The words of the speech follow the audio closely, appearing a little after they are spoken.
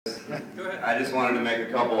I just wanted to make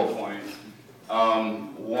a couple of points.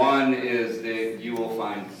 One is that you will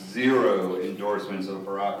find 0 endorsements of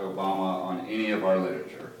Barack Obama on any of our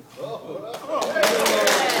literature. Not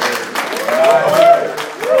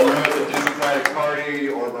the Democratic Party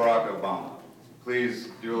or Barack Obama. Please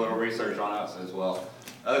do a little research on us as well.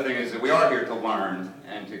 Other thing is that we are here to learn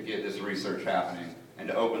and to get this research happening and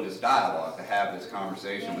to open this dialogue, to have this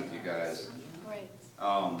conversation with you guys.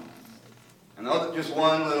 And just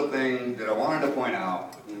one little thing that I wanted to point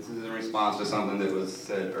out, and this is in response to something that was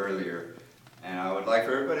said earlier, and I would like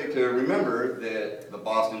for everybody to remember that the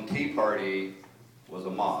Boston Tea Party was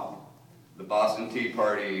a mob. The Boston Tea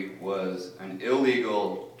Party was an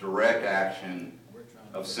illegal direct action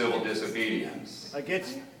of civil disobedience.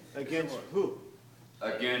 Against who?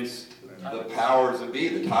 Against the powers that be,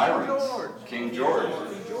 the tyrants, King George.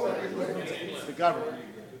 The government.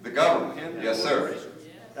 The government, yes sir.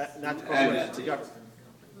 Not the corporation, it's the government.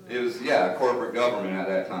 It was, yeah, corporate government at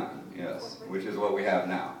that time, yes, which is what we have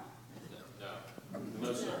now.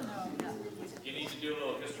 No, sir. You need to do a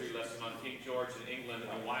little history lesson on King George in England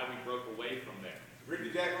and why we broke away from there. Read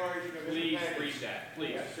the Declaration of Please Independence. read that,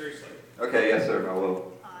 please, seriously. Okay, yes sir, I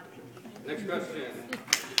will. Next question.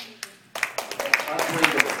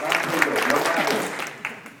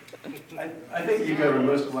 I think you covered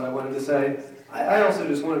most of what I wanted to say. I also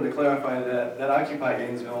just wanted to clarify that Occupy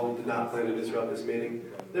Gainesville did not plan to disrupt this meeting.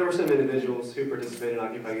 There were some individuals who participated in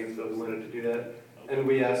Occupy Gainesville who wanted to do that, and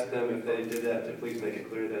we asked them if they did that to please make it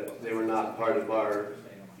clear that they were not part of our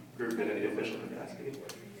group in any official capacity.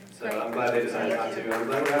 So I'm glad they decided not to. I'm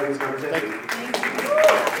glad we're having this conversation.